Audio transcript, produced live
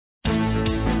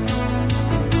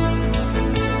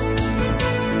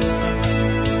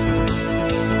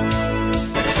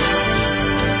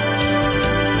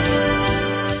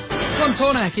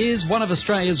Tornac is one of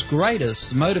Australia's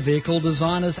greatest motor vehicle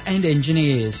designers and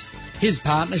engineers. His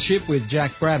partnership with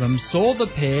Jack Brabham saw the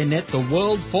pair net the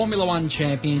World Formula One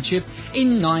Championship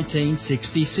in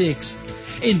 1966.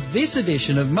 In this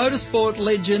edition of Motorsport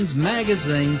Legends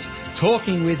Magazine's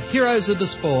Talking with Heroes of the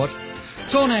Sport,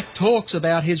 Tornac talks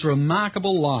about his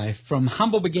remarkable life from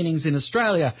humble beginnings in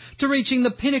Australia to reaching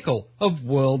the pinnacle of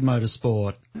world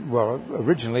motorsport. Well,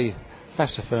 originally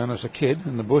Fassifern as a kid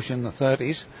in the bush in the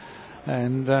 30s,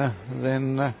 and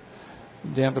then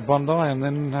down to Bondi, and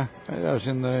then I was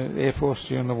in the Air Force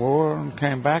during the war and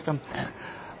came back, and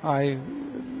I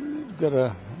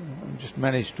just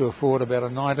managed to afford about a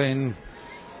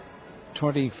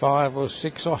 1925 or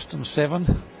 6 Austin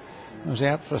 7. I was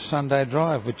out for a Sunday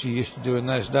drive, which you used to do in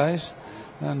those days,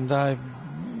 and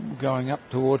going up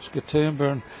towards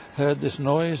Katoomba and heard this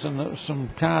noise, and there was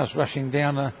some cars rushing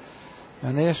down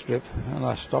an airstrip, and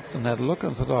I stopped and had a look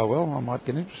and thought, oh well, I might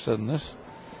get interested in this.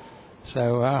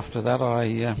 So after that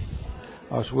I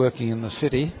was working in the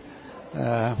city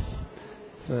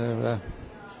for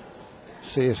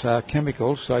CSR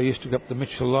Chemicals, so I used to go up to the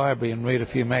Mitchell Library and read a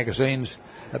few magazines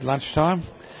at lunchtime,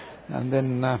 and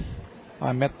then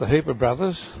I met the Hooper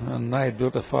brothers, and they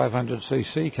built a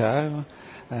 500cc car,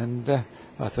 and I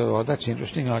thought, oh, that's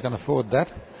interesting, I can afford that.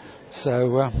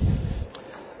 So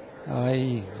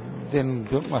I then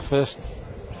built my first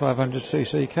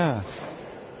 500cc car,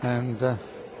 and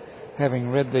having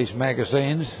read these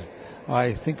magazines,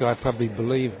 I think I probably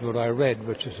believed what I read,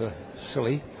 which is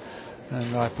silly,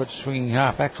 and I put swinging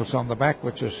half axles on the back,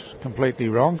 which is completely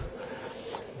wrong,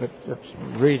 but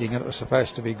reading it was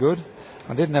supposed to be good.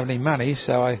 I didn't have any money,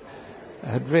 so I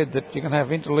had read that you can have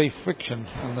interleaf friction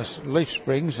on the leaf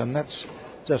springs, and that's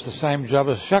does the same job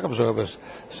as shock absorbers.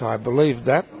 So I believed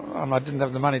that, and I didn't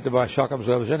have the money to buy shock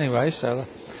absorbers anyway, so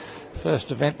the first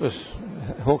event was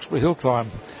Hawkesbury Hill Climb.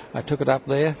 I took it up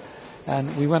there,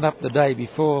 and we went up the day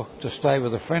before to stay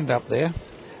with a friend up there,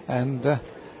 and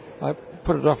I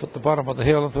put it off at the bottom of the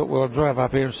hill and thought, well, I'll drive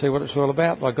up here and see what it's all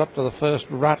about. I got to the first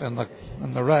rut in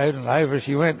the road, and over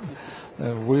she went.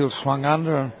 The wheels swung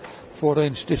under and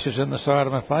 14 stitches in the side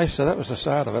of my face, so that was the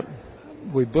start of it.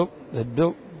 We built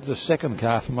the second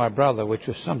car for my brother, which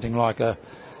was something like a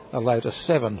Lotus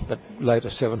 7, but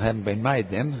Lotus 7 hadn't been made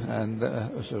then, and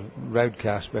it was a road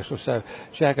car special. So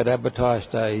Jack had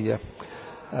advertised a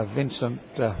Vincent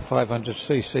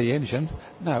 500cc engine.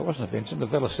 No, it wasn't a Vincent, a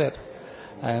Velocette.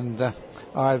 And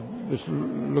I was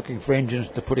looking for engines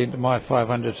to put into my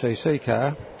 500cc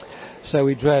car. So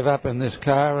we drove up in this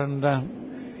car and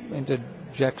into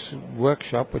Jack's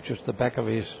workshop, which was the back of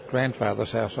his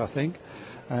grandfather's house, I think.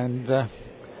 And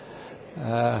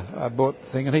I bought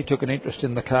the thing, and he took an interest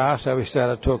in the car, so we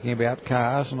started talking about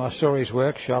cars, and I saw his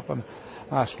workshop and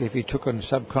asked if he took on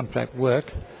subcontract work,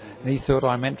 and he thought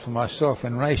I meant for myself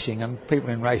in racing, and people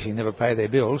in racing never pay their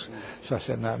bills. So I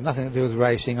said, no, nothing to do with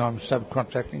racing, I'm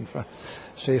subcontracting for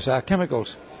CSR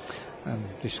Chemicals, and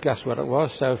discussed what it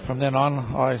was. So from then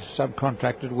on I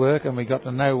subcontracted work, and we got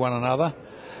to know one another,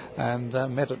 and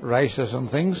met at races and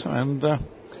things. And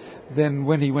then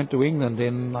when he went to England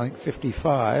in, I think,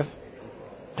 55,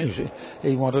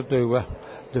 he wanted to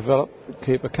develop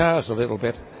Cooper cars a little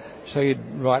bit, so he'd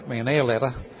write me an air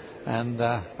letter and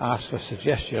ask for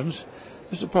suggestions.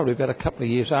 This was probably about a couple of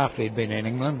years after he'd been in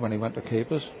England when he went to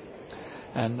Coopers,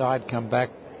 and I'd come back,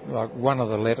 like one of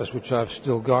the letters which I've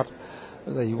still got,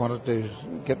 that he wanted to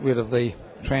get rid of the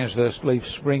transverse leaf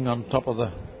spring on top of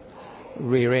the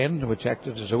rear end, which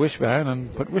acted as a wishbone,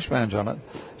 and put wishbones on it.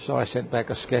 So I sent back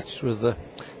a sketch with the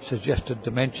suggested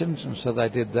dimensions, and so they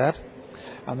did that.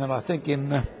 And then I think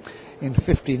in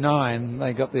 59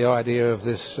 they got the idea of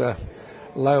this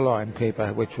low-line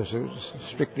Cooper, which was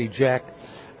strictly Jack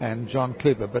and John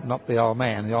Cooper, but not the old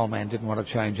man. The old man didn't want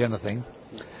to change anything.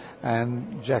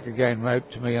 And Jack again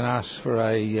wrote to me and asked for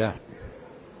a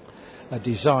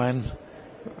design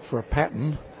for a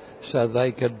pattern so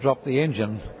they could drop the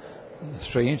engine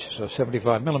 3 inches or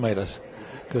 75 millimetres,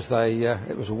 because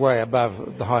it was way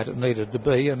above the height it needed to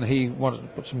be, and he wanted to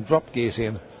put some drop gears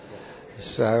in.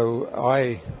 So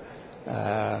I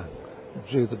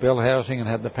drew the bell housing and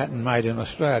had the pattern made in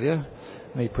Australia,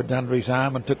 and he put it under his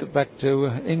arm and took it back to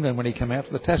England when he came out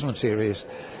for the Tasman series.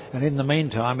 And in the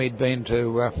meantime he'd been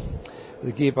to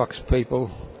the gearbox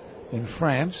people in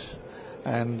France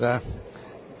and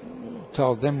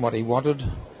told them what he wanted,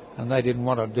 and they didn't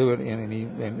want to do it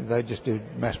and they just did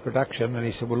mass production. And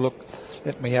he said, well, look,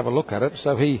 let me have a look at it.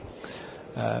 So he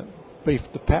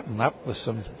beefed the pattern up with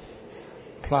some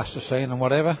plasticine and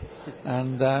whatever,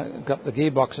 and got the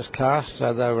gearboxes cast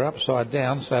so they were upside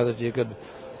down, so that you could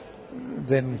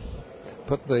then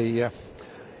put the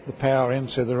the power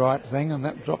into the right thing, and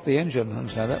that dropped the engine, and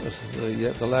so that was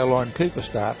the low-line Cooper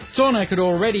start. Tornak had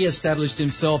already established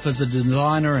himself as a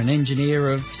designer and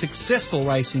engineer of successful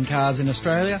racing cars in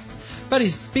Australia, but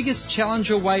his biggest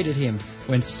challenge awaited him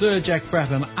when Sir Jack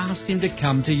Brabham asked him to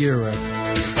come to Europe.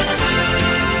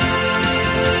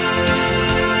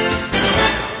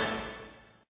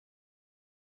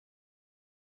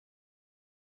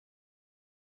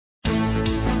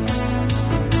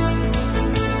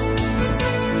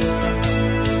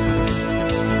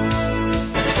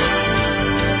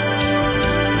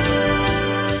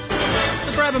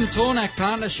 Tornak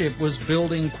partnership was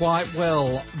building quite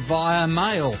well via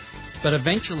mail, but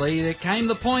eventually there came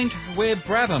the point where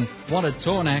Brabham wanted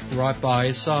Tornak right by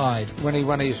his side. When he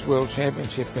won his World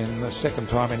Championship in the second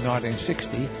time in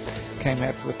 1960, came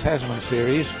out for the Tasman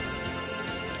Series,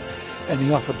 and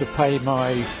he offered to pay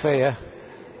my fare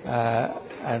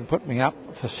and put me up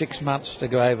for 6 months to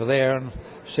go over there and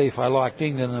see if I liked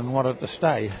England and wanted to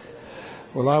stay.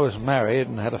 Well, I was married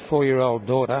and had a 4-year-old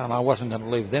daughter, and I wasn't going to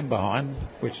leave them behind,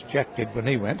 which Jack did when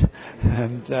he went.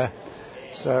 And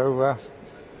so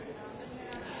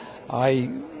I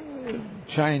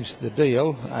changed the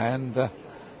deal, and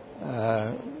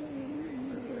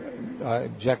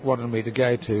Jack wanted me to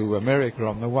go to America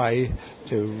on the way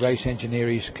to race engineer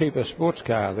his Cooper sports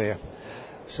car there.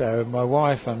 So my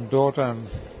wife and daughter and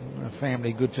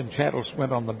family goods and chattels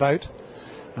went on the boat,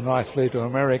 and I flew to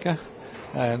America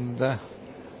and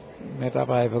met up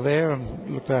over there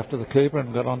and looked after the Cooper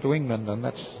and got on to England, and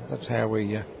that's how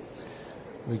we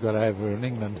got over in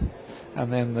England.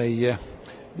 And then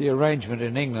the arrangement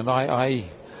in England, I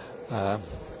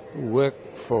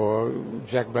worked for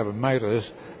Jack Brabham Motors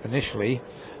initially,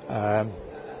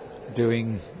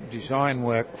 doing design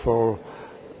work for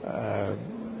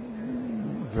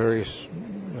various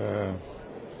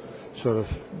sort of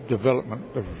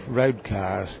development of road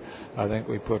cars. I think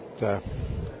we put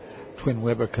twin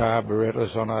Weber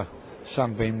carburetors on a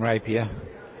Sunbeam Rapier,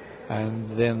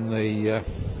 and then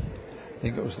I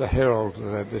think it was the Herald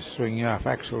that had this swinging half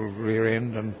axle rear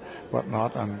end and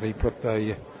whatnot, and he put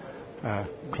the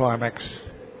Climax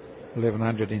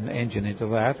 1100 engine into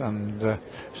that, and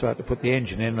so I had to put the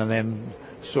engine in and then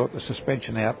sort the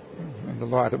suspension out in the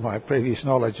light of my previous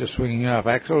knowledge of swinging half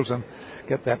axles and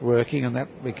get that working, and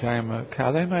that became a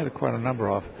car they made quite a number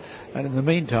of. And in the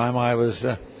meantime I was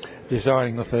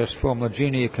designing the first Formula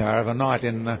Junior car of a night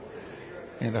in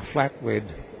a flat we'd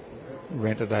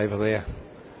rented over there.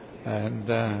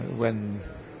 And when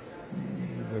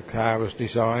the car was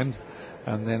designed,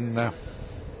 and then I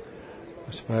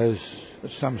suppose at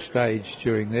some stage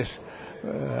during this,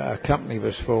 a company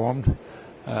was formed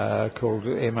called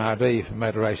MRD for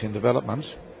Motor Racing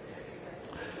Developments,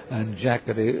 and Jack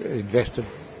had invested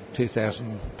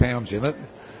 £2,000 in it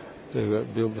to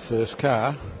build the first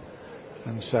car.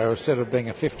 And so instead of being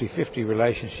a 50-50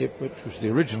 relationship, which was the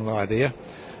original idea,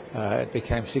 it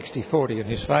became 60-40 in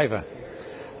his favour.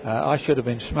 I should have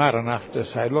been smart enough to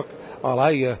say, look, I'll owe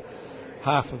you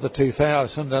half of the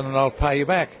 2,000 and I'll pay you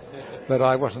back. But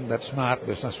I wasn't that smart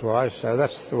business-wise, so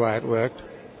that's the way it worked.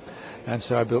 And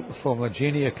so I built the Formula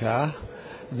Junior car.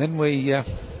 And then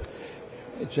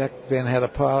Jack then had a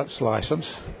pilot's licence,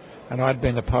 and I'd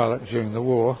been a pilot during the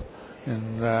war.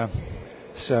 And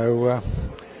so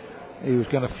he was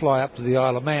going to fly up to the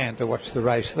Isle of Man to watch the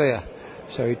race there.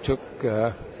 So he took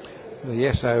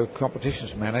the SO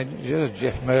competitions manager,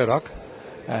 Jeff Murdoch,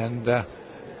 and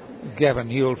Gavin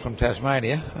Ewell from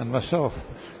Tasmania, and myself.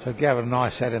 So Gavin and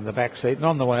I sat in the back seat, and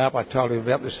on the way up I told him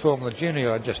about this Formula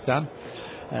Junior I'd just done,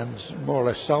 and more or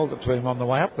less sold it to him on the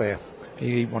way up there.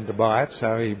 He wanted to buy it,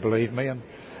 so he believed me, and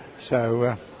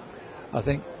so I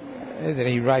think then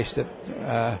he raced it,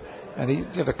 and he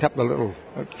did a couple of little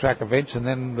track events, and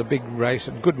then the big race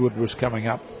at Goodwood was coming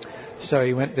up. So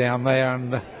he went down there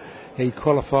and he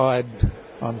qualified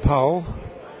on pole,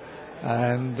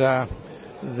 and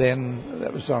then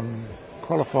that was on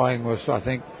qualifying was, I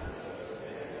think,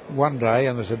 one day,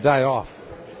 and there's a day off,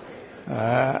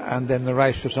 and then the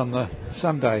race was on the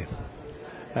Sunday,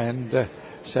 and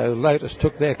so Lotus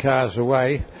took their cars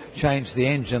away, changed the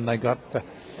engine. They got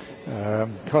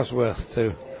Cosworth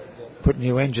to put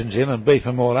new engines in and beef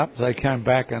them all up. They came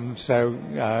back, and so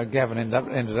Gavin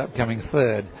ended up coming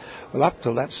third. Well, up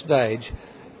till that stage,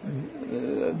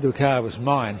 the car was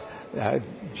mine.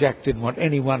 Jack didn't want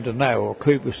anyone to know, or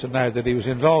Coopers to know, that he was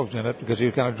involved in it, because he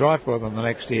was going to drive for them the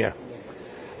next year.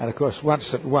 And of course, once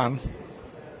it won,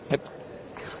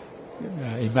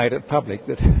 he made it public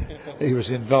that he was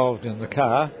involved in the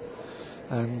car,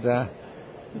 and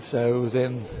so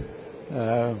then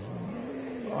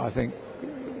I think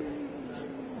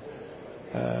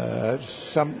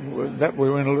that we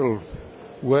were in a little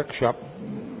workshop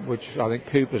which I think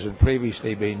Coopers had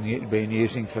previously been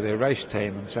using for their race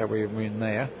team, and so we were in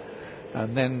there.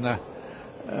 And then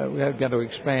we were going to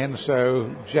expand,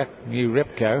 so Jack knew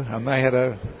Repco, and they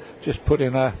had just put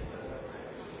in a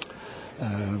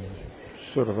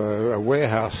sort of a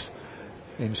warehouse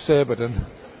in Surbiton,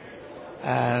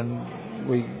 and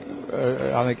we,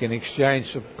 I think in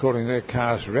exchange for calling their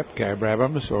cars Repco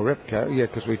Brabhams, or Repco,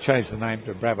 because we changed the name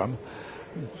to Brabham,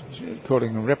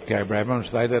 calling them Repco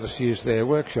Brabhams, they let us use their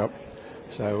workshop,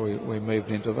 so we moved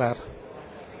into that.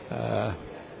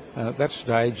 And at that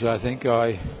stage, I think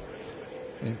I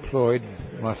employed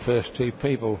my first two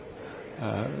people.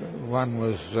 One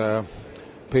was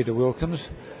Peter Wilkins,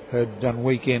 who had done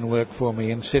weekend work for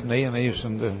me in Sydney, and he was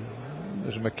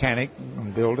a mechanic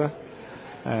and builder.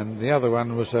 And the other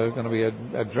one was going to be a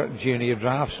junior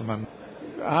draftsman.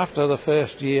 After the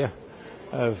first year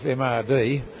of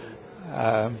MRD,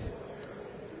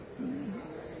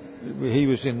 he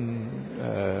was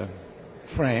in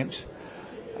France,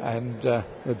 and the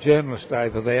journalist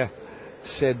over there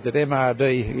said that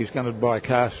MRD, he was going to buy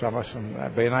cars from us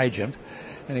and be an agent,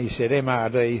 and he said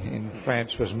MRD in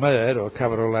France was murd, or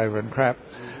covered all over in crap,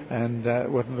 and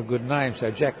it wasn't a good name. So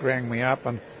Jack rang me up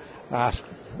and asked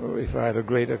if I had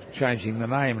agreed to changing the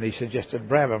name, and he suggested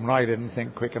Brabham, and I didn't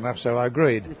think quick enough, so I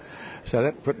agreed. So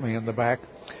that put me in the back.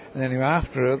 And then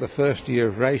after the first year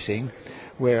of racing,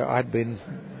 where I'd been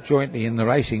jointly in the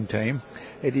racing team,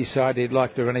 he decided he'd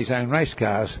like to run his own race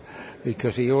cars,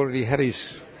 because he already had his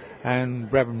own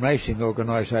Brabham Racing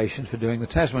organisation for doing the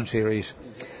Tasman series.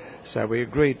 So we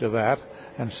agreed to that,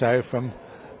 and so from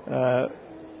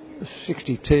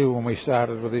 62, when we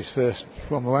started with his first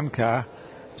Formula 1 car,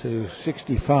 to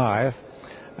 65,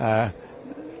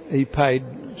 he paid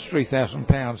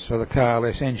 £3,000 for the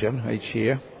car-less engine each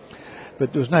year.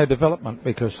 But there was no development,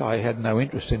 because I had no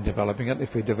interest in developing it.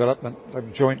 If we developed it, the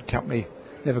joint company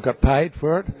never got paid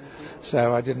for it,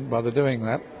 so I didn't bother doing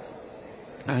that.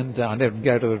 And I didn't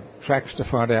go to the tracks to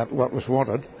find out what was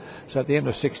wanted. So at the end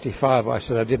of 65, I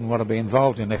said I didn't want to be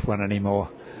involved in F1 anymore.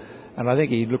 And I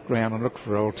think he looked around and looked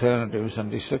for alternatives,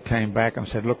 and he came back and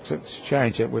said, look, let's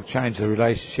change it. We'll change the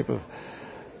relationship of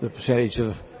the percentage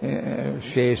of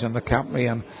shares in the company,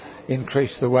 and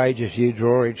increase the wages you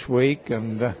draw each week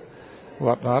and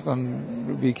whatnot,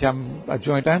 and become a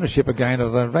joint ownership again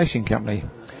of the racing company.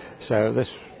 So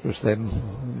this was then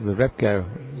the Repco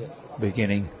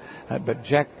beginning. But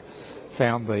Jack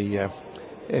found the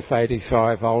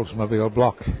F85 Oldsmobile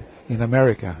block in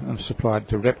America and supplied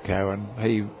to Repco, and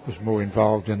he was more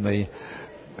involved in the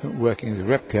working with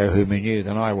Repco, whom he knew,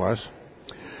 than I was.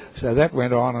 So that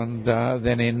went on, and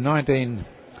then in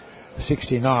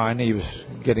 1969 he was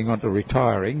getting on to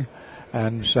retiring,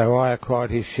 and so I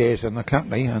acquired his shares in the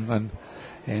company, and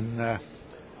then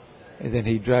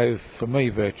he drove for me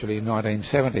virtually in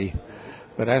 1970.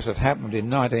 But as it happened in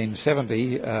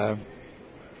 1970,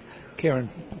 Ken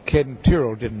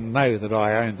Tyrrell didn't know that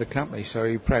I owned the company, so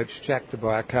he approached Jack to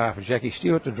buy a car for Jackie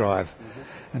Stewart to drive,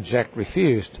 and Jack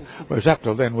refused. Whereas up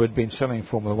till then we'd been selling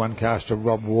Formula 1 cars to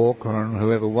Rob Walker and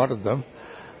whoever wanted them.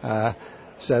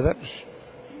 So that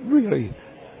really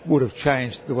would have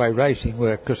changed the way racing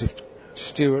worked, because if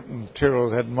Stewart and Tyrrell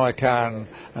had my car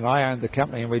and I owned the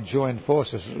company and we joined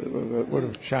forces, it would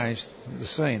have changed the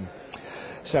scene.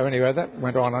 So anyway, that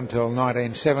went on until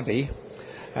 1970,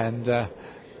 and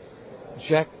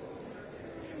Jack,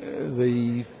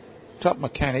 the top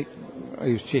mechanic,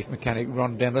 his chief mechanic,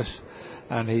 Ron Dennis,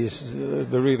 and he's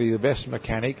really the best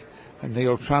mechanic, and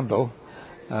Neil Trundle,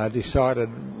 decided,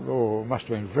 or must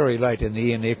have been very late in the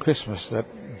year near Christmas, that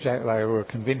they were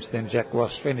convinced then Jack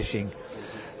was finishing,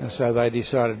 and so they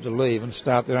decided to leave and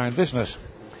start their own business.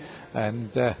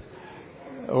 And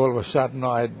all of a sudden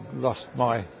I'd lost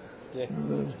my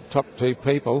top two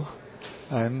people,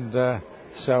 and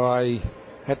so I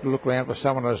had to look around for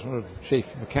someone as chief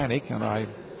mechanic, and I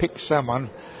picked someone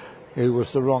who was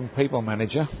the wrong people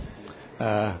manager,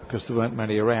 because there weren't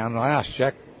many around. And I asked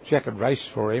Jack had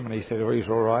raced for him, and he said, oh, he's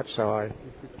all right, so I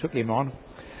took him on.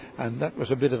 And that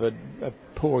was a bit of a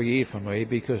poor year for me,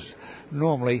 because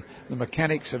normally the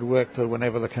mechanics had worked for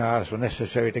whenever the cars were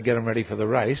necessary to get them ready for the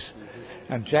race,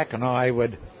 and Jack and I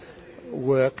would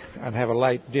work and have a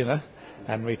late dinner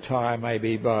and retire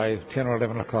maybe by 10 or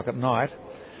 11 o'clock at night,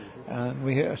 and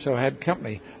we so had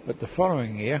company. But the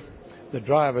following year the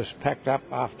drivers packed up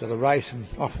after the race and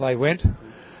off they went.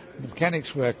 The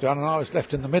mechanics worked on, and I was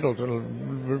left in the middle to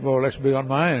more or less be on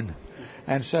my own,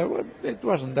 and so it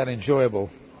wasn't that enjoyable.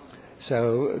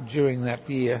 So during that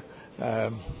year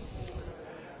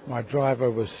my driver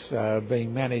was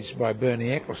being managed by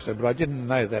Bernie Eccleston, but I didn't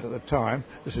know that at the time.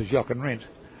 This was Jock and Rent.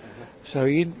 So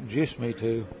he introduced me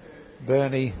to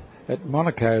Bernie at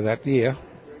Monaco that year,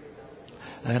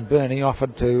 and Bernie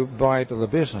offered to buy into the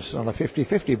business on a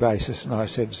 50-50 basis, and I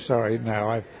said, sorry,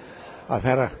 no, I've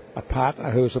had a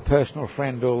partner who was a personal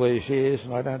friend all these years,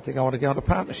 and I don't think I want to go into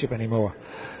partnership anymore.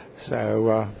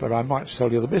 So, but I might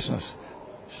sell you the business.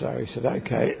 So he said,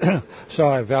 okay. So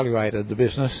I evaluated the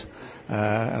business,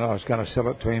 and I was going to sell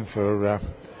it to him for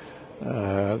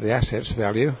the assets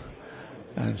value,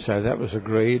 and so that was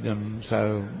agreed. And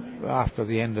so after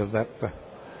the end of that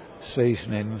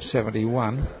season in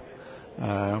 71,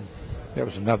 that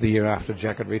was another year after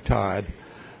Jack had retired,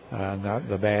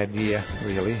 the bad year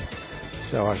really,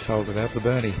 so I sold it out to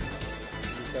Bernie.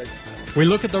 We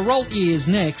look at the Rolt years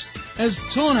next as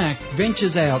Tornac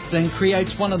ventures out and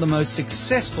creates one of the most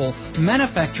successful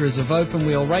manufacturers of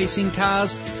open-wheel racing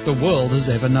cars the world has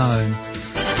ever known.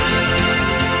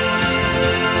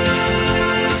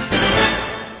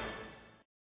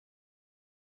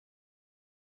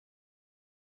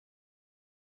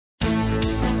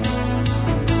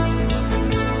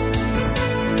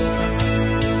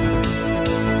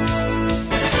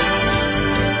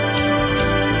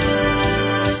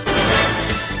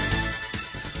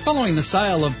 Following the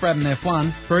sale of Brabham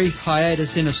F1, brief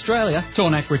hiatus in Australia,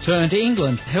 Tornac returned to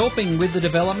England, helping with the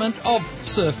development of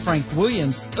Sir Frank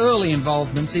Williams' early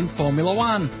involvements in Formula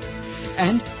One,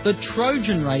 and the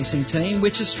Trojan racing team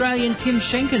which Australian Tim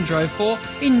Schenken drove for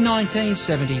in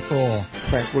 1974.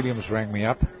 Frank Williams rang me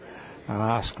up and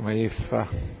asked me if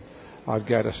I'd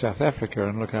go to South Africa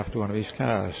and look after one of his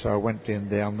cars, so I went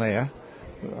down there.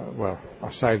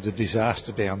 I saved a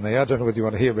disaster down there. I don't know whether you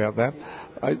want to hear about that.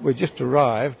 We just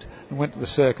arrived and went to the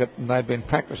circuit, and they'd been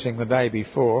practicing the day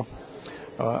before,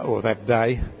 or that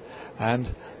day,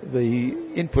 and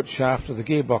the input shaft of the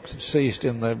gearbox had seized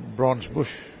in the bronze bush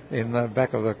in the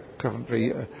back of the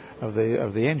Coventry of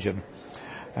the engine,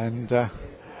 and the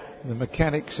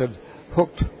mechanics had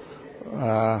hooked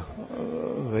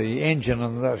the engine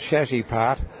and the chassis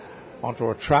part onto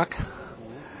a truck,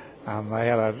 and they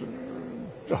had a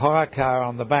hire car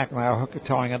on the back, and they were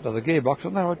tying it to the gearbox,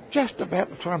 and they were just about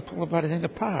to try and pull the bloody thing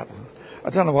apart. I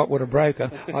don't know what would have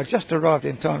broken. I just arrived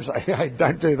in time to say, hey,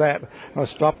 don't do that. I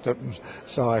stopped it, and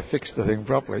so I fixed the thing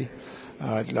properly.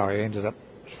 I ended up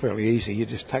fairly easy. You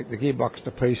just take the gearbox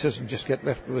to pieces and just get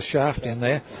left with the shaft in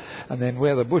there, and then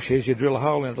where the bush is, you drill a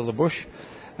hole into the bush,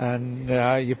 and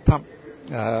you pump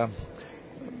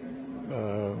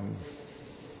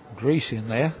grease in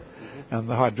there, and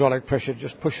the hydraulic pressure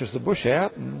just pushes the bush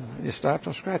out, and you start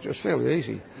from scratch. It was fairly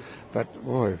easy, but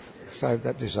boy, saved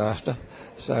that disaster.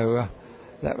 So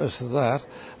that was that.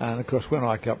 And of course, when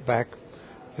I got back,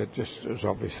 it was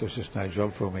obvious there's just no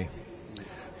job for me.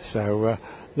 So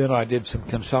then I did some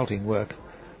consulting work,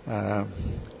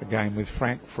 again with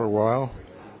Frank for a while,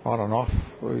 on and off.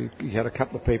 He had a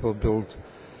couple of people build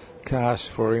cars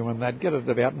for him, and they'd get it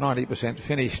about 90%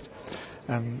 finished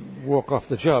and walk off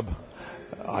the job.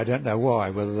 I don't know why,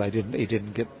 whether he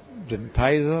didn't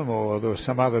pay them, or there was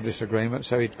some other disagreement,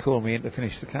 so he'd call me in to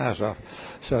finish the cars off.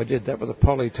 So I did that with the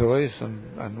Polly Toys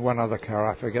and one other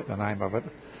car, I forget the name of it.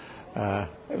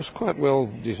 It was quite well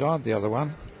designed, the other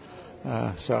one,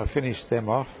 so I finished them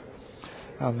off.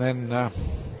 And then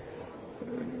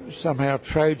somehow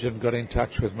Trojan got in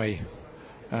touch with me,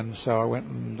 and so I went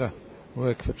and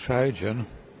worked for Trojan,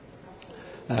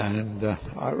 and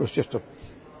it was just a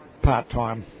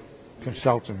part-time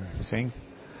consulting thing,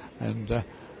 and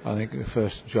I think the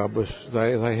first job was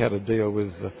they had a deal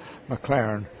with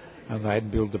McLaren, and they'd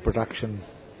build the production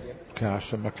cars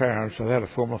for McLaren, so they had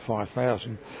a Formula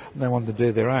 5000 and they wanted to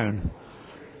do their own.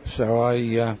 So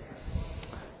I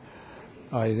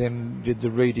then did the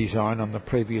redesign on the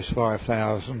previous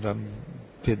 5000 and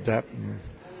did that, and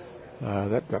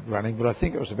that got running, but I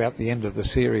think it was about the end of the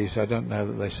series. I don't know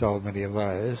that they sold many of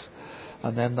those,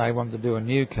 and then they wanted to do a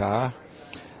new car,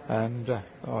 and I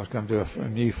was going to do a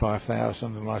new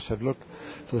 5000, and I said, look,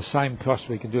 for the same cost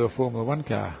we can do a Formula 1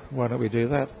 car, why don't we do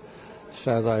that?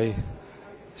 So they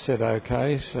said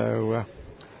okay, so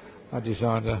I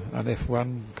designed an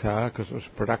F1 car, because it was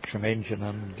production engine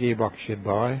and gearbox you'd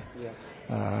buy,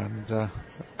 and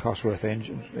Cosworth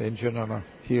engine and a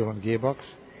Hewland gearbox,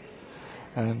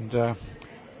 and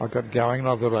I got going, and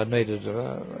I thought I needed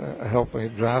a helping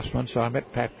draftsman, so I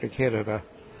met Patrick Head at a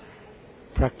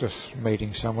practice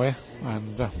meeting somewhere,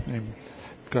 and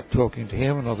got talking to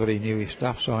him, and I thought he knew his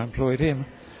stuff, so I employed him.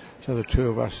 So the two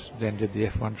of us then did the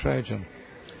F1 Trojan,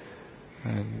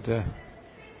 and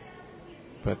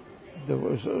but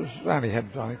only had,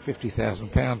 I think,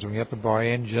 £50,000, and we had to buy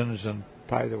engines and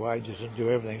pay the wages and do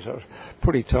everything, so it was a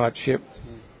pretty tight ship.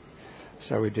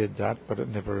 So we did that, but it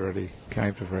never really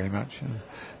came to very much.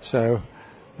 So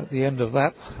at the end of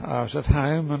that, I was at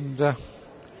home, and I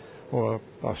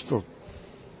was still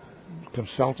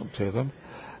consultant to them,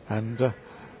 and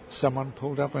someone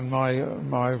pulled up in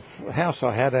my house.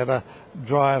 I had a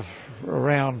drive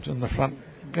around in the front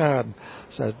garden,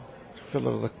 so fill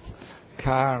it with a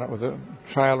car, and it was a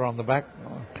trailer on the back,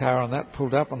 a car on that,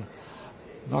 pulled up and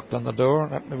knocked on the door,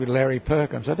 and that was Larry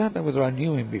Perkins. I don't know whether I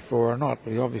knew him before or not,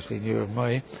 but he obviously knew of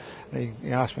me.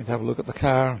 He asked me to have a look at the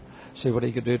car and see what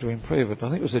he could do to improve it. I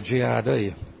think it was a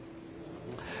GRD.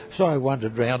 So I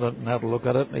wandered round it and had a look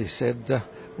at it, and he said,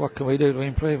 what can we do to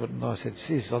improve it? And I said,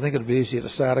 geez, I think it'd be easier to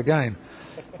start again.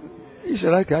 He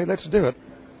said, okay, let's do it.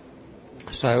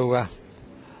 So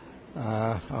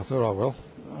I thought I will,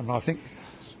 and I think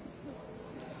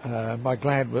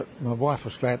my wife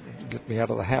was glad to get me out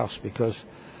of the house, because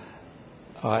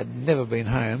I'd never been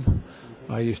home.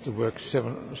 I used to work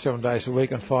 7 days a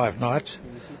week and 5 nights,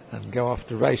 and go off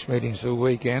to race meetings all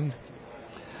weekend,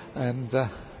 and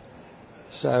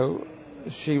so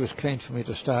she was keen for me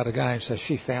to start again. So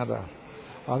she found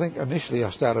I think initially I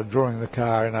started drawing the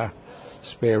car in a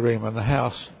spare room in the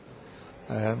house,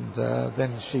 and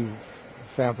then she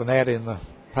found an ad in the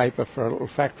paper for a little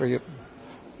factory at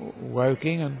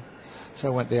Woking, and so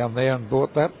I went down there and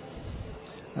bought that,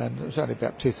 and it was only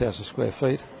about 2,000 square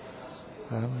feet,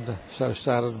 and so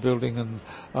started building. And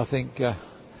I think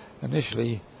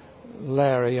initially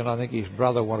Larry and I think his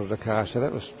brother wanted a car, so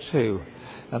that was 2,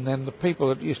 and then the people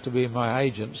that used to be my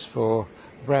agents for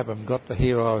Brabham got to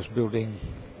hear I was building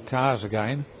cars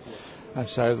again, and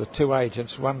so the 2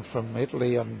 agents, one from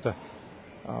Italy and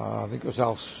I think it was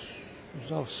Alf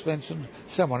Svensson,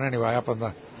 someone anyway up in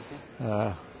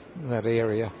that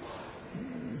area,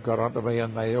 got onto me,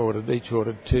 and they each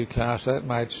ordered 2 cars, so that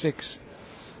made 6,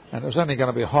 and it was only going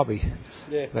to be a hobby.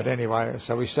 Yeah. But anyway,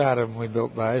 so we started and we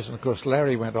built those, and of course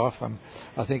Larry went off, and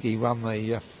I think he won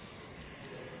the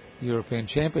European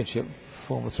Championship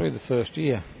Formula 3 the first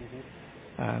year,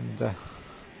 and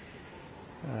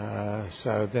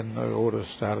so then the orders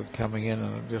started coming in,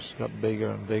 and it just got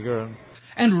bigger and bigger.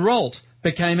 And Rolt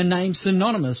became a name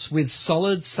synonymous with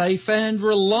solid, safe and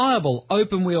reliable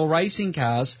open-wheel racing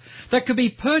cars that could be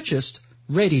purchased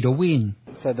ready to win.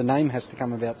 So the name has to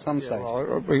come about some stage.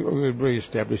 Well, we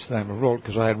re-established the name of Rolt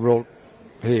because I had Rolt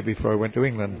here before I went to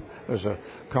England. It was a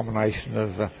combination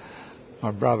of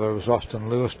my brother was Austin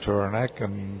Lewis Touranek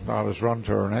and I was Ron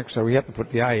Touranek, so we had to put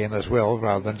the A in as well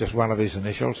rather than just one of his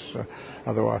initials.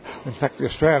 Otherwise, in fact, the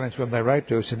Australians, when they wrote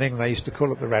to us in England, they used to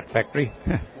call it the Rat Factory.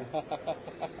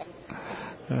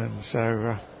 And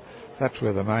so that's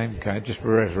where the name came, just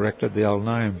resurrected the old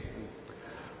name.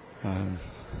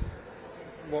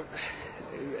 Well,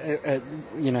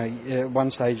 at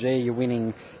one stage there you're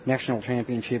winning national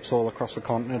championships all across the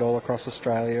continent, all across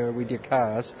Australia with your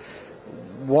cars.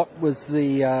 What was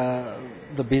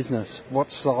the business? What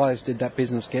size did that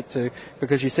business get to?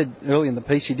 Because you said early in the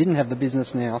piece you didn't have the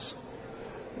business now.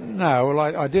 No, well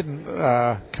I didn't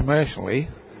commercially.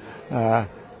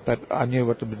 But I knew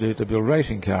what to do to build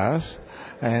racing cars,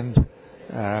 and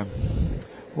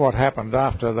what happened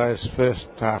after those first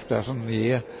half dozen a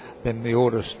year, then the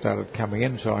orders started coming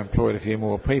in, so I employed a few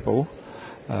more people,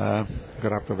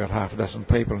 got up to about half a dozen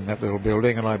people in that little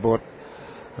building, and I bought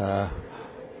the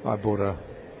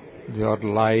odd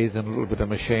lathe and a little bit of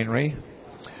machinery,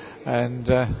 and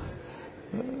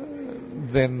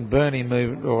then Bernie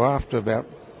moved, or after about,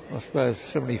 I suppose,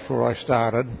 74 I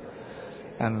started,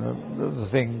 and the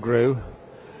thing grew,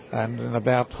 and in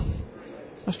about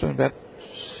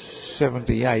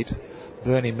 78,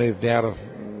 Bernie moved out of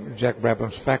Jack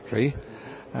Brabham's factory,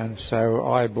 and so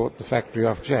I bought the factory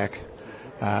off Jack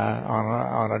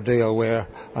on a deal where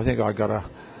I think I got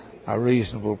a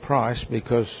reasonable price,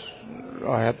 because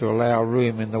I had to allow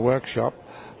room in the workshop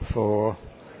for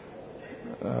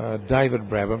David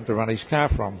Brabham to run his car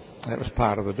from. That was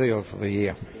part of the deal for the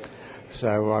year.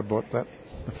 So I bought the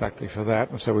factory for that,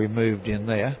 and so we moved in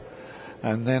there,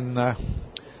 and then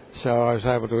so I was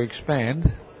able to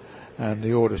expand, and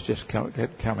the orders just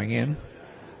kept coming in,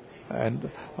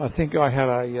 and I think I had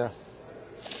a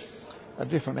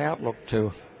different outlook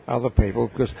to other people,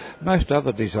 because most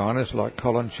other designers like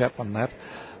Colin Chapman,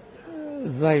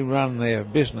 they run their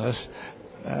business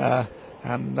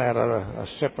and they had a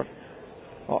separate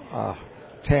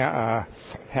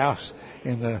house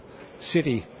in the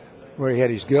city where he had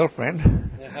his girlfriend,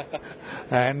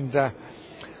 and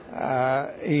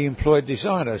he employed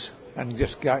designers and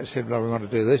just said, well, we want to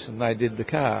do this, and they did the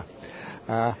car.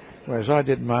 whereas I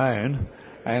did my own,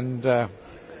 and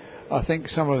I think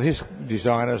some of his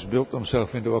designers built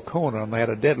themselves into a corner and they had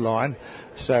a deadline,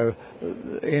 so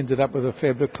ended up with a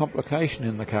fair bit of complication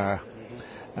in the car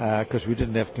because we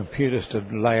didn't have computers to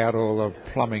lay out all the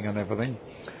plumbing and everything.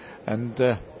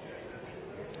 And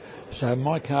so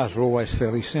my cars were always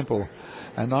fairly simple.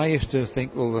 And I used to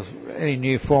think, well, any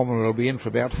new formula will be in for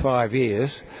about 5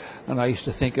 years, and I used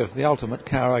to think of the ultimate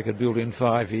car I could build in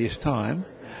 5 years' time,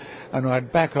 and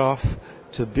I'd back off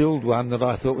to build one that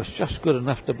I thought was just good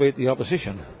enough to beat the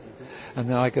opposition. And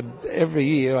then every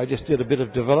year I just did a bit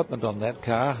of development on that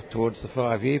car towards the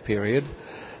 5-year period,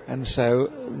 and so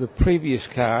the previous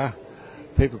car,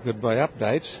 people could buy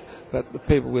updates, but the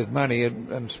people with money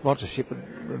and sponsorship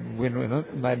would win in it,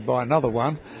 and they'd buy another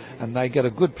one, and they'd get a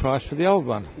good price for the old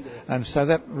one. And so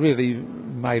that really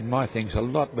made my things a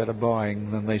lot better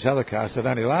buying than these other cars that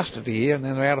only lasted a year and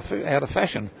then they're out of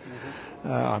fashion.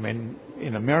 I mean,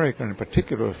 in America in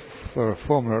particular, for a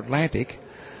Formula Atlantic,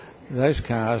 those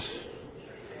cars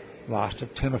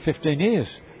lasted 10 or 15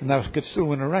 years, and they could still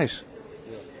win a race.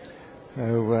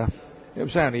 So it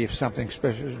was only if something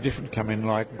special, different come in,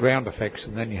 like ground effects,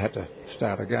 and then you had to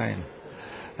start again.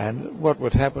 And what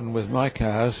would happen with my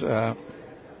cars,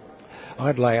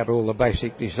 I'd lay out all the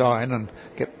basic design and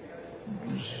get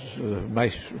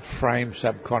frame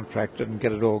subcontracted and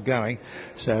get it all going.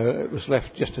 So it was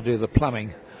left just to do the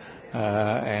plumbing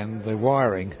and the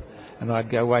wiring. And I'd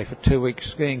go away for 2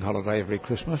 weeks skiing holiday every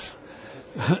Christmas,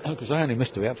 because I only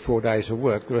missed about 4 days of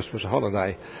work, the rest was a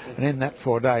holiday. And in that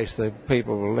 4 days, the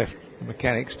people were left, the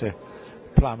mechanics, to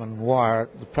plumb and wire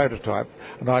the prototype,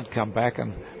 and I'd come back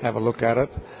and have a look at it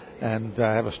and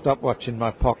have a stopwatch in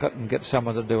my pocket and get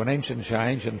someone to do an engine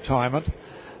change and time it,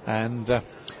 and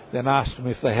then ask them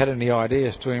if they had any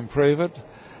ideas to improve it,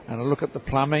 and a look at the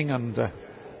plumbing, and there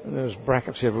was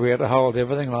brackets everywhere to hold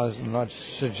everything, and I'd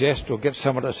suggest or get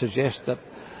someone to suggest that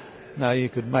no, you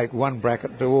could make one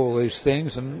bracket do all these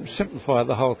things and simplify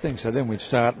the whole thing. So then we'd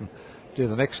start and do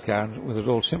the next car with it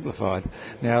all simplified.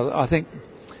 Now, I think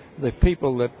the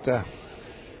people that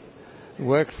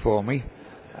worked for me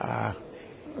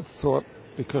thought,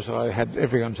 because I had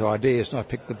everyone's ideas and I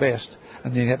picked the best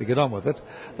and then you had to get on with it,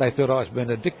 they thought I was being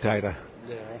a dictator.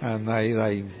 Yeah. And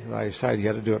they said you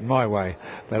had to do it my way.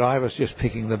 But I was just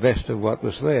picking the best of what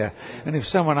was there. And if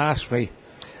someone asked me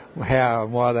how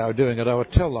and why they were doing it, I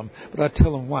would tell them. But I'd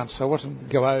tell them once. I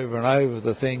wasn't go over and over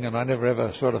the thing, and I never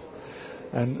ever sort of...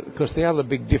 And because the other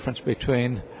big difference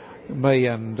between me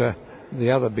and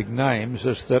the other big names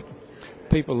is that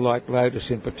people like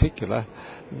Lotus in particular,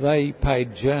 they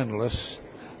paid journalists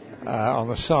on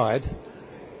the side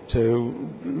to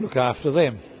look after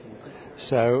them.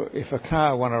 So if a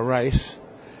car won a race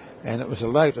and it was a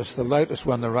Lotus, the Lotus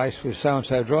won the race with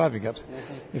so-and-so driving it.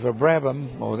 Mm-hmm. If a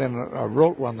Brabham or then a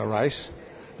Ralt won the race,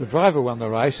 the driver won the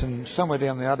race, and somewhere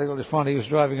down the article you'll find he was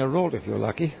driving a Ralt if you're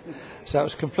lucky. So it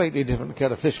was a completely different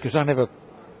cut of fish, because I never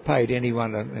paid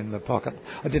anyone in the pocket.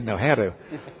 I didn't know how to.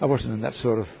 I wasn't in that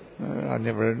sort of... I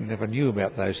never knew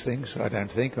about those things, I don't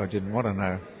think. I didn't want to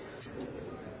know.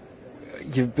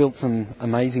 You've built some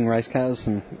amazing race cars,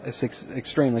 some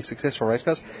extremely successful race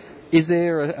cars. Is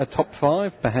there a top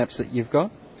 5, perhaps, that you've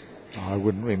got? I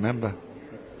wouldn't remember.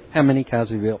 How many cars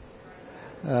have you built?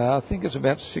 I think it's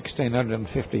about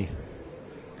 1,650.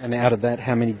 And out of that,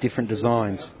 how many different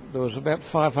designs? There was about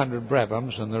 500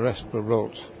 Brabhams and the rest were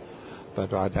Ralts.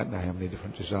 But I don't know how many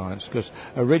different designs, because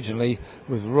originally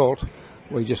with Ralt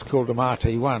we just called them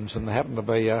RT1s, and they happened to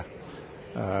be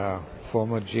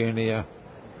Formula Junior,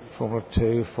 Formula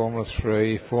 2, Formula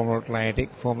 3, Formula Atlantic,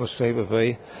 Formula Super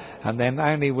V, and then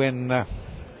only when...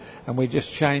 and we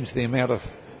just changed the amount of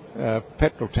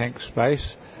petrol tank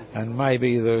space and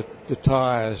maybe the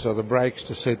tyres or the brakes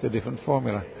to suit the different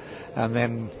formula. And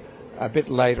then a bit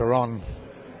later on,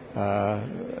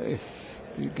 if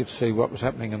you could see what was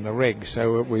happening in the reg,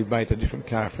 so we made a different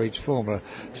car for each formula.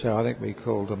 So I think we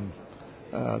called them...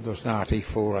 there was an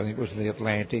RT4, I think it was the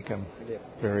Atlantic, and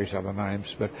various other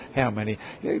names. But how many?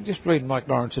 Just read Mike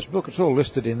Lawrence's book, it's all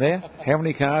listed in there. How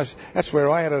many cars? That's where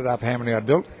I added up how many I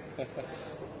built.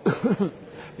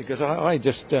 Because I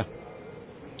just... there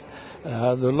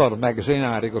were a lot of magazine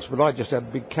articles, but I just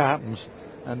had big cartons,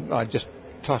 and I'd just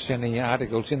toss any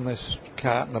articles in this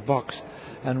carton, a box.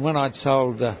 And when I'd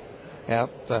sold out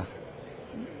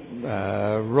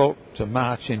Ralt to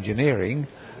March Engineering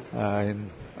in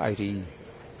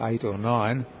 88 or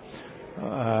 9,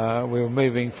 we were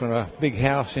moving from a big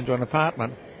house into an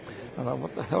apartment. I thought,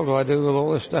 what the hell do I do with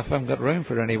all this stuff? I haven't got room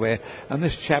for it anywhere. And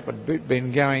this chap had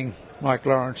been going, Mike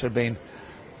Lawrence had been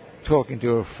talking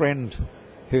to a friend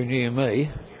who knew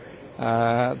me,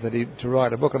 to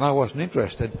write a book, and I wasn't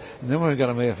interested. And then when we got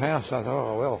to move house, I thought,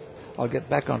 oh well, I'll get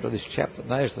back onto this chap that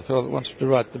knows the fellow that wants to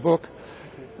write the book.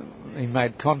 He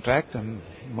made contact, and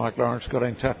Mike Lawrence got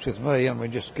in touch with me, and we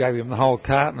just gave him the whole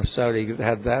carton so he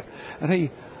had that. And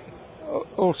he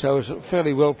also was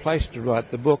fairly well placed to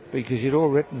write the book because he'd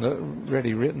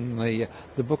already written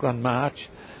the book on March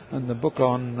and the book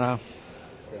on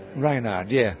Reynard.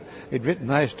 Yeah, he'd written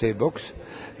those two books,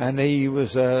 and he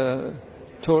was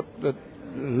taught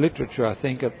literature, I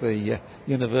think, at the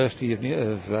University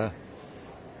of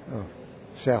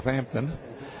Southampton,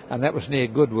 and that was near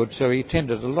Goodwood, so he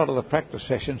attended a lot of the practice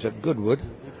sessions at Goodwood,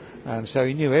 and so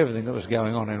he knew everything that was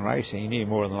going on in racing. He knew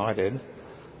more than I did.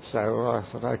 So I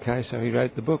thought, okay, so he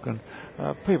wrote the book, and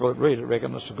people that read it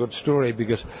reckon it's a good story,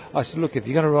 because I said, look, if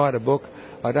you're going to write a book,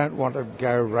 I don't want to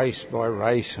go race by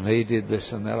race, and he did this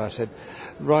and that. I said,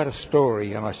 write a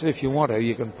story, and I said, if you want to,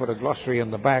 you can put a glossary in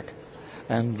the back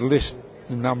and list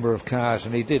the number of cars,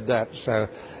 and he did that. So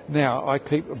now I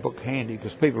keep a book handy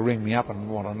because people ring me up and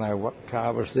want to know what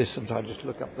car was this, and so I just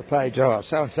look up the page, oh,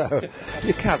 so-and-so.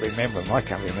 You can't remember them. I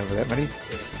can't remember that many.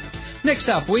 Next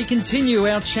up, we continue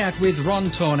our chat with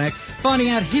Ron Tornak, finding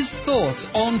out his thoughts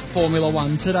on Formula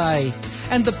One today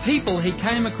and the people he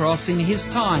came across in his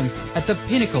time at the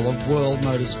pinnacle of world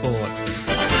motorsport.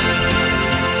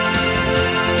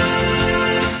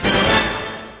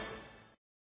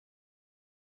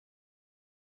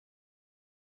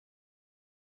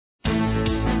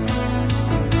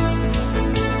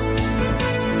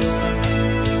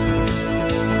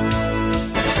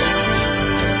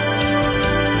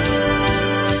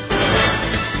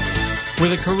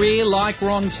 With a career like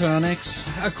Ron Turnak's,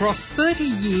 across 30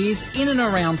 years in and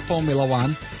around Formula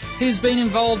One, he's been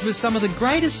involved with some of the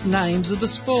greatest names of the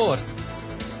sport.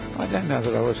 I don't know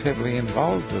that I was heavily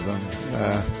involved with them.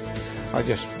 I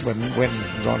just, when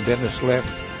Ron Dennis left,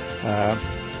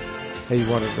 he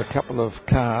wanted a couple of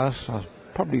cars,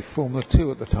 probably Formula 2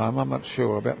 at the time, I'm not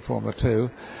sure about Formula 2,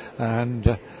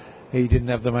 and he didn't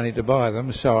have the money to buy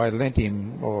them, so I lent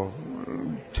him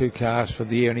 2 cars for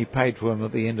the year, and he paid for them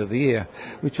at the end of the year,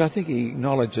 which I think he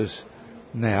acknowledges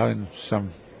now in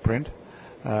some print,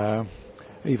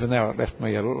 even though it left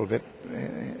me a little bit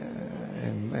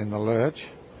in the lurch.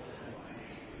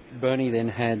 Bernie then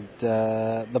had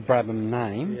the Brabham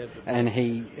name, and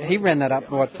he ran that up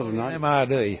right to the name.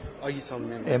 MRD. Oh, you sold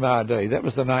him MRD. That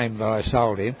was the name that I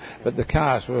sold him, but the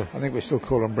cars were, I think we still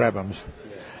call them Brabhams.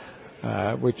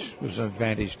 Which was an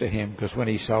advantage to him, because when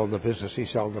he sold the business, he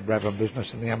sold the Brabham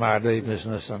business and the MRD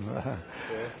business, and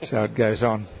so it goes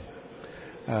on.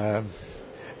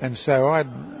 And so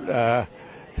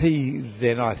he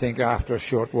then, I think, after a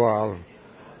short while,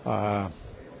 I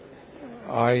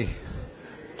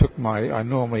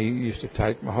normally used to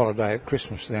take my holiday at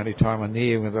Christmas, the only time in the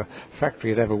year with the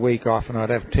factory. I'd have a week off, and I'd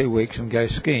have 2 weeks and go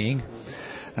skiing.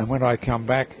 And when I come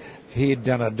back, he had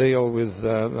done a deal with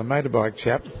the motorbike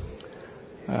chap.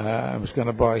 I was going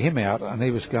to buy him out, and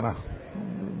he was going to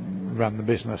run the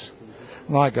business.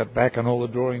 And I got back, and all the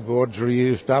drawing boards were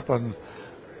used up, and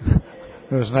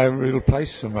there was no real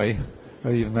place for me,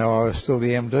 even though I was still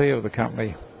the MD of the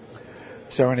company.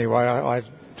 So anyway, I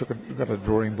got a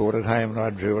drawing board at home, and I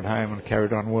drew at home and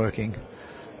carried on working.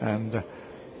 And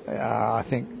I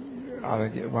think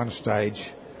at one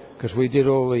stage, because we did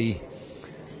all the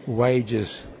wages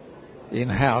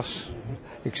in-house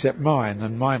except mine,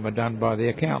 and mine were done by the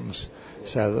accountants,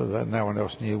 so that no one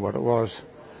else knew what it was.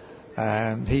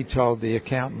 And he told the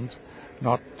accountant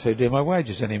not to do my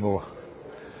wages anymore.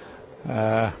 He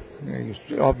was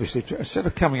obviously, instead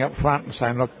of coming up front and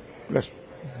saying, look, let's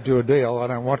do a deal, I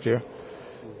don't want you,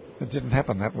 it didn't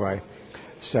happen that way.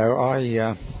 So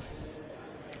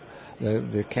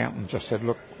the accountant just said,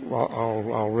 look,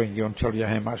 I'll ring you and tell you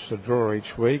how much to draw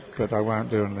each week, but I won't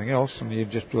do anything else, and you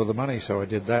just draw the money. So I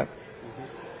did that.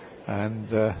 And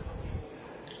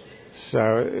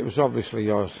so it was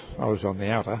obviously I was on the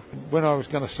outer. When I was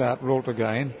going to start Ralt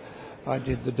again, I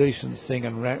did the decent thing,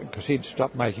 and because he'd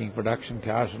stopped making production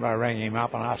cars, and I rang him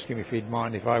up and asked him if he'd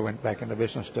mind if I went back into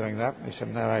business doing that. And he said,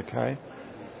 no, okay.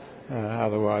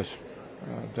 Otherwise,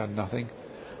 I've done nothing.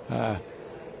 The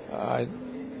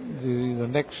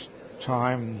next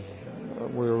time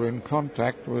we were in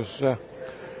contact was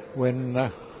when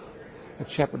a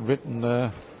chap had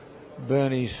written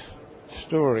Bernie's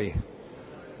story.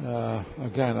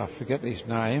 Again, I forget his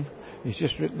name. He's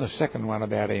just written the second one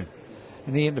about him.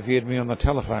 And he interviewed me on the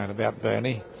telephone about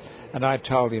Bernie, and I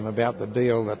told him about the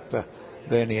deal that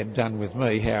Bernie had done with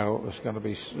me, how it was going to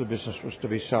be, the business was to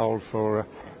be sold for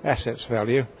assets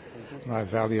value. And I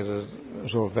valued it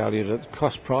was all valued at the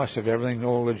cost price of everything,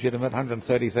 all legitimate,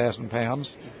 £130,000.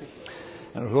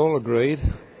 and it was all agreed.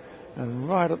 And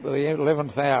right at the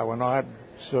 11th hour, when I'd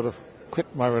sort of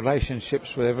quit my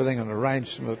relationships with everything and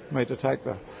arranged for me to take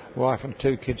the wife and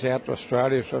 2 kids out to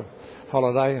Australia for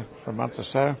holiday for a month or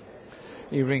so,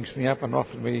 he rings me up and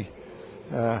offered me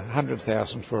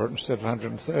 100,000 for it instead of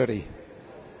 130.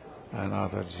 And I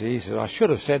thought, Jesus, I should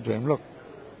have said to him, look,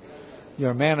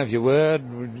 you're a man of your word,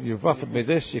 you've offered me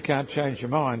this, you can't change your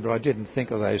mind. But I didn't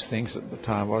think of those things at the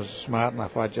time. I was smart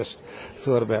enough. I just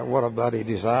thought about what a bloody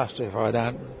disaster if I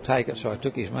don't take it, so I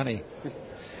took his money.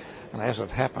 And as it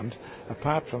happened,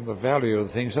 apart from the value of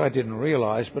the things, I didn't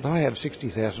realise, but I had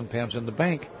 £60,000 in the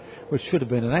bank, which should have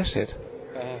been an asset.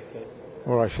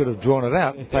 Or I should have drawn it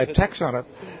out and paid tax on it.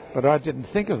 But I didn't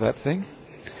think of that thing.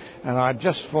 And I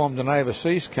just formed an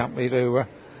overseas company to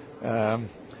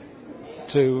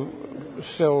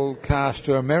sell cars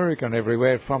to America and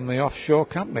everywhere from the offshore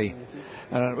company.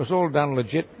 And it was all done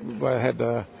legit. I had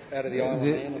out of the Isle of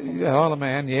Man or something? Isle of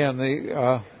Man, yeah, and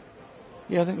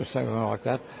I think it was something like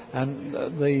that. And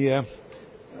the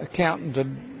accountant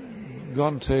had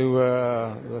gone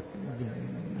to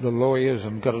the lawyers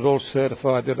and got it all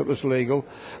certified that it was legal.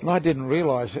 And I didn't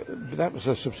realise that was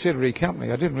a subsidiary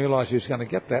company. I didn't realise he was going to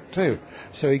get that too.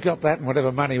 So he got that and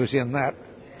whatever money was in that.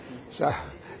 So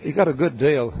he got a good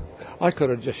deal. I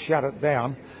could have just shut it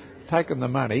down, taken the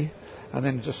money, and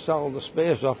then just sold the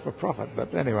spares off for profit.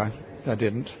 But anyway, I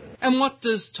didn't. And what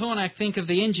does Tornak think of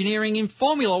the engineering in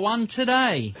Formula One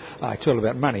today? It's all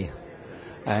about money.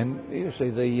 And you see,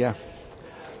 the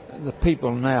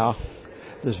people now,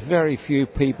 there's very few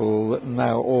people that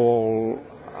know all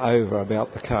over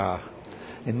about the car.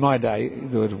 In my day,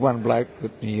 there was one bloke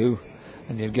that knew,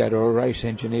 and you'd go to a race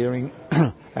engineering,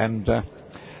 and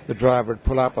the driver would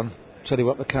pull up and tell you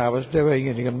what the car was doing,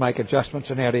 and you can make adjustments,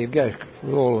 and out he'd go,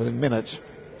 all in minutes.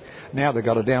 Now they've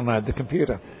got to download the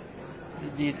computer.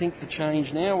 Do you think the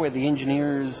change now, where the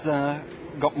engineer's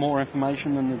got more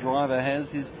information than the driver has,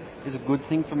 is a good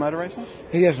thing for motor racing?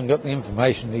 He hasn't got the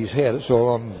information in his head. It's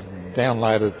all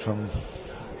downloaded from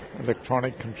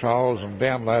electronic controls and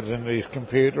downloaded into his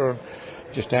computer and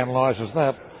just analyses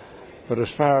that. But as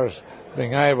far as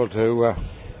being able to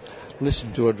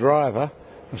listen to a driver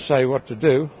and say what to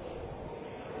do,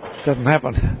 it doesn't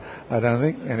happen, I don't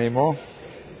think, anymore.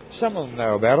 Some of them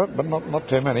know about it, but not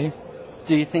too many.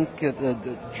 Do you think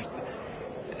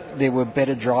there were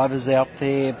better drivers out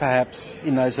there, perhaps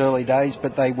in those early days,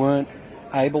 but they weren't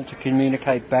able to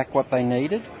communicate back what they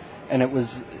needed, and it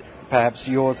was perhaps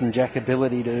yours and Jack's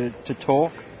ability to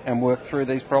talk and work through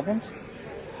these problems?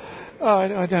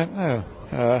 I don't know,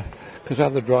 because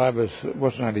other drivers, it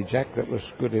wasn't only Jack that was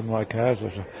good in my cars.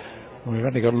 We've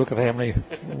only got to look at how many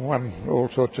won all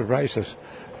sorts of races.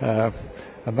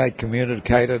 And they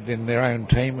communicated in their own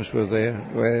teams with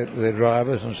their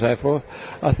drivers and so forth.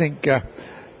 I think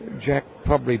Jack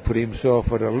probably put himself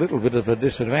at a little bit of a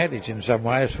disadvantage in some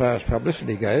way as far as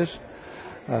publicity goes,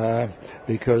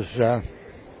 because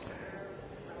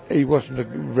he wasn't a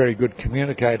very good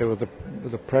communicator with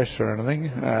the press or anything,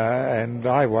 and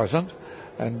I wasn't,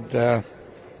 and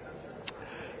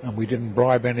we didn't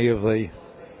bribe any of the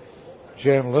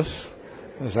journalists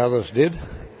as others did.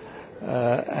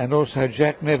 And also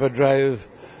Jack never drove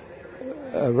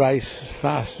a race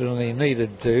faster than he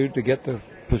needed to get the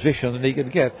position that he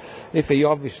could get. If he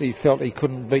obviously felt he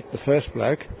couldn't beat the first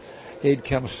bloke, he'd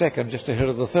come second just ahead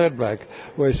of the third bloke.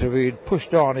 Whereas if he'd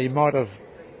pushed on, he might have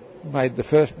made the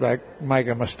first bloke make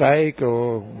a mistake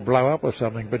or blow up or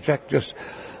something. But Jack just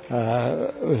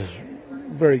was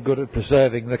very good at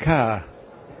preserving the car.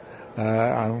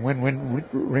 And when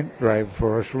Rindt drove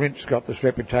for us, Rindt's got this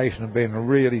reputation of being a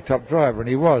really top driver, and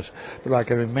he was. But I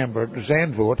can remember at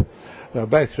Zandvoort, they were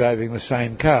both driving the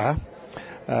same car,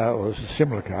 or it was a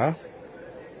similar car.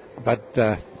 But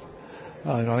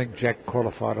I think Jack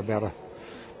qualified about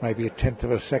maybe a tenth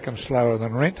of a second slower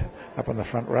than Rindt up in the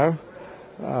front row.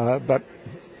 But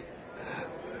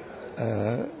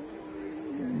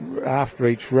after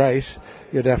each race,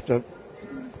 you'd have to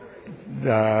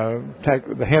take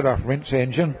the head off Rindt's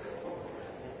engine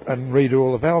and redo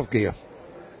all the valve gear,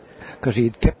 because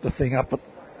he'd kept the thing up at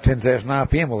 10,000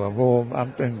 RPM with all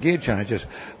and gear changes,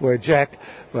 where Jack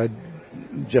would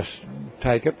just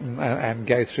take it and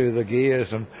go through the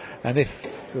gears, and if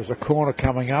there was a corner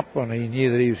coming up and he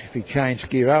knew that if he changed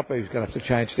gear up he was going to have to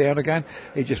change down again,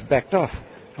 he just backed off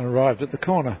and arrived at the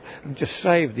corner and just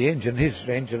saved the engine, his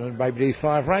engine, and maybe did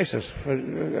 5 races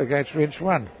against Rindt's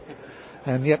one.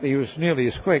 And yet he was nearly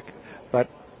as quick, but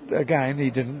again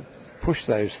he didn't push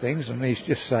those things, and he's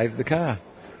just saved the car.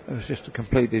 It was just a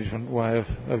completely different way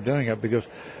of doing it, because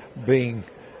being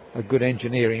a good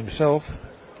engineer himself,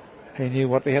 he knew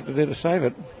what he had to do to save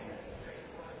it.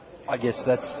 I guess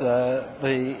that's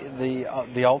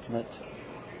the ultimate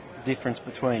difference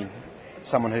between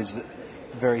someone who's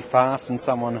very fast and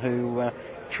someone who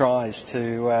tries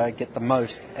to get the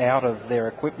most out of their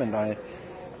equipment.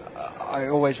 I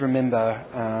always remember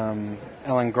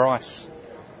Alan Grice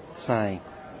saying,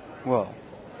 well,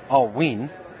 I'll win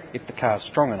if the car's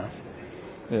strong enough.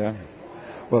 Yeah.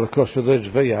 Well, of course, with these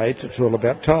V8s, it's all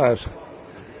about tyres.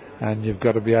 And you've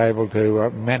got to be able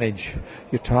to manage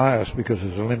your tyres because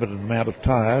there's a limited amount of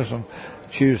tyres, and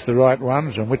choose the right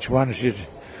ones and which ones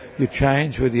you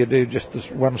change, whether you do just this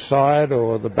one side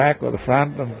or the back or the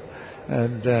front,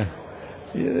 and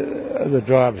the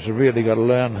drivers have really got to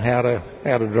learn how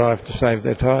to drive to save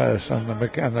their tyres, and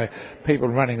the people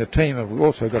running the team have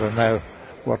also got to know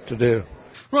what to do.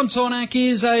 Ron Tornak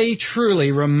is a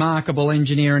truly remarkable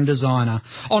engineer and designer.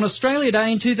 On Australia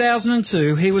Day in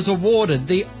 2002, he was awarded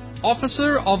the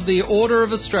Officer of the Order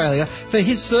of Australia for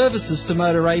his services to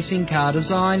motor racing, car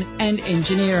design and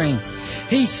engineering.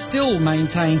 He still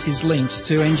maintains his links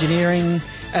to engineering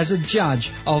as a judge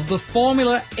of the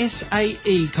Formula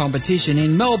SAE competition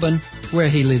in Melbourne, where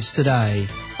he lives today.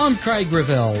 I'm Craig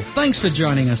Revell. Thanks for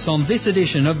joining us on this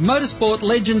edition of Motorsport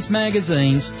Legends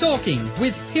Magazine's Talking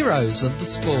with Heroes of the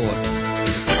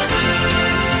Sport.